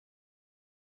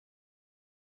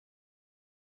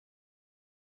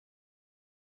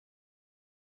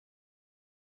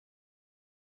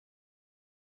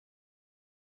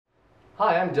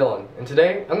Hi, I'm Dylan, and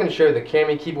today I'm going to show you the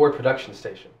Kami Keyboard Production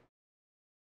Station.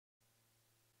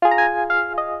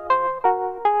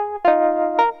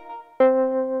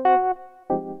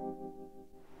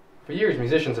 For years,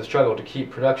 musicians have struggled to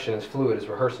keep production as fluid as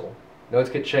rehearsal.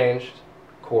 Notes get changed,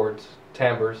 chords,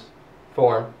 timbres,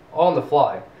 form, all on the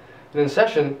fly. And in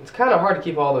session, it's kind of hard to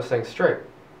keep all those things straight.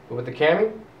 But with the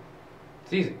Kami,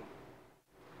 it's easy.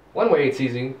 One way it's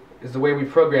easy is the way we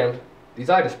programmed these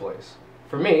iDisplays.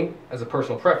 For me, as a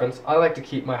personal preference, I like to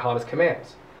keep my hottest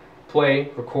commands.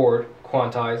 Play, record,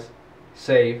 quantize,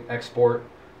 save, export,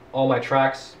 all my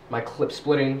tracks, my clip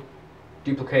splitting,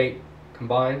 duplicate,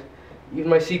 combined, even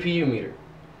my CPU meter.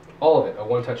 All of it a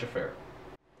one-touch affair.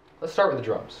 Let's start with the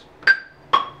drums.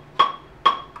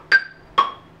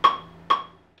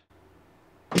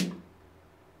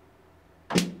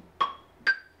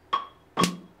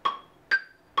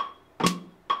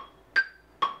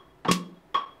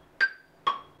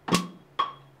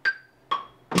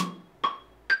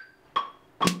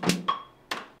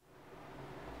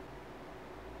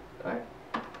 Alright.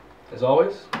 As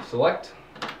always, select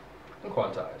and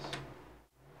quantize.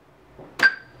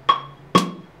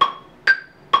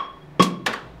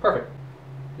 Perfect.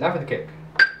 Now for the kick.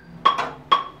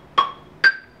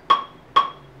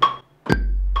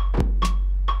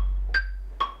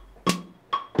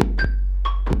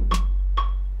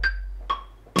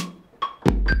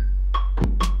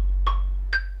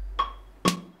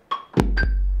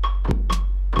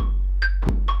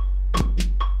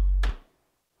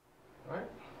 Alright.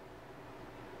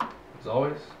 As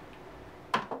always.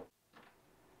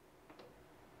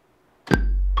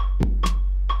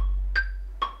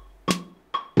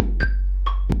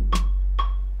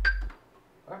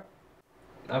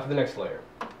 Now for the next layer.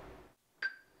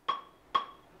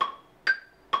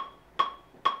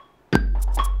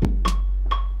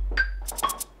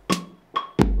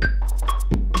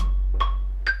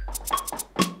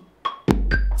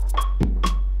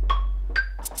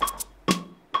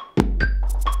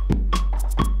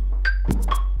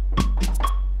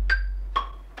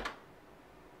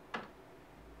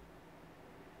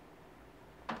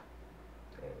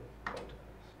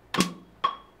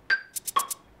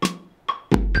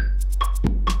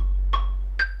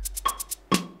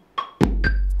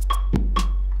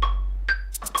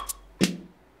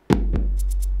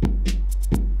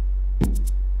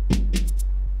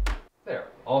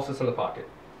 All sits in the pocket.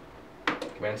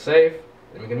 Command save,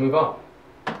 then we can move on.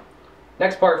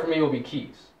 Next part for me will be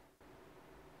keys.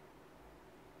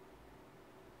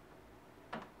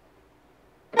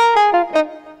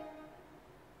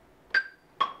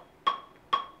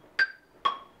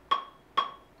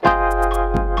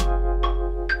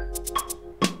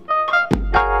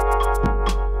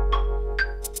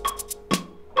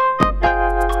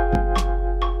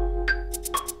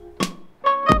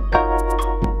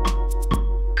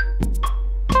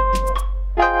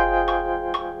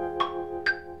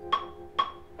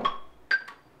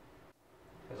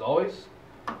 As always,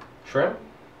 trim,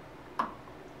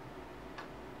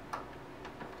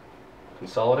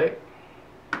 consolidate,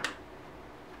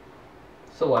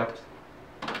 select,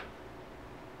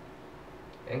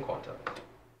 and quantize.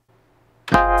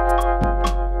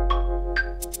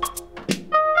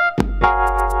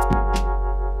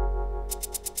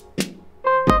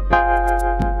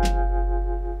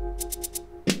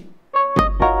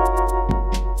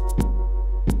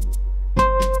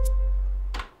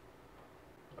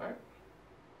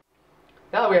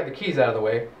 Now that we have the keys out of the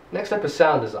way, next up is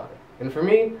sound design. And for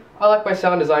me, I like my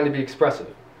sound design to be expressive,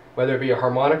 whether it be a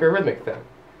harmonic or rhythmic thing.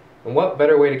 And what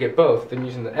better way to get both than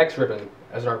using the X ribbon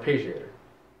as an arpeggiator?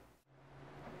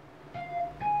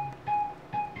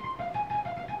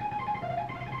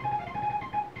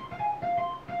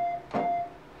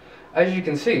 As you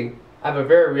can see, I have a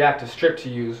very reactive strip to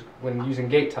use when using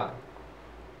gate time.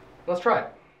 Let's try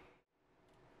it.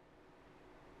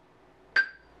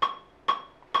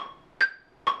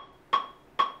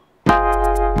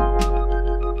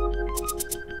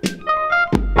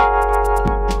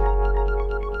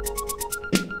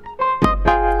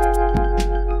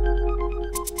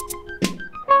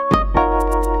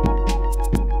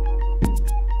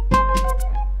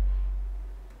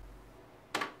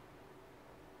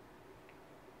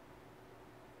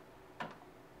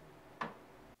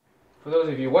 For those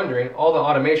of you wondering, all the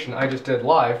automation I just did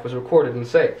live was recorded and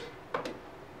saved,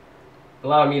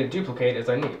 allowing me to duplicate as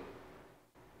I need.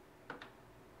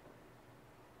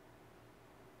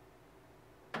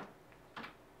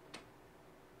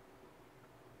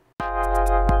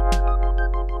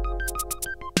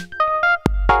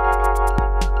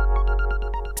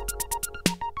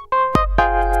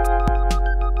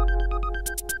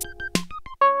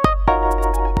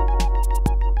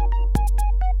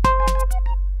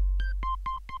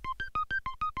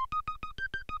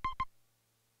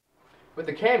 With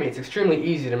the Cami, it's extremely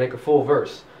easy to make a full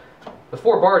verse. The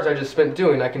 4 bars I just spent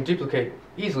doing, I can duplicate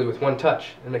easily with one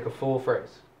touch and make a full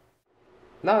phrase.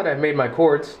 Now that I've made my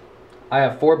chords, I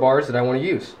have 4 bars that I want to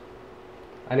use.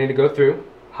 I need to go through,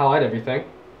 highlight everything,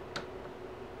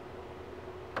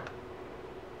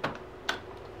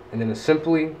 and then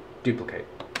simply duplicate.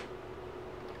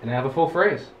 And I have a full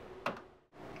phrase.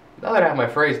 Now that I have my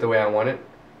phrase the way I want it,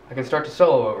 I can start to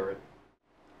solo over it.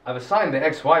 I've assigned the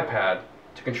XY pad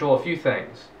to control a few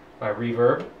things, my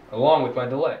reverb along with my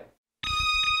delay.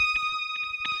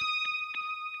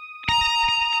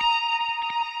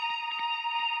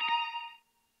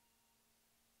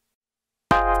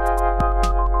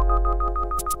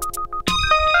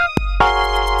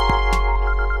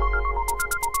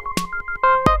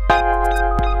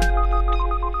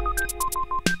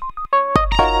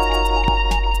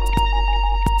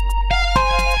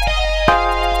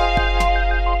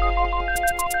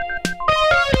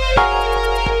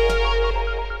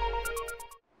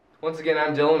 Once again,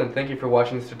 I'm Dylan, and thank you for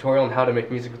watching this tutorial on how to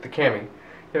make music with the Cami. If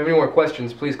you have any more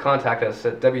questions, please contact us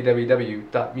at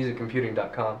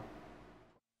www.musiccomputing.com.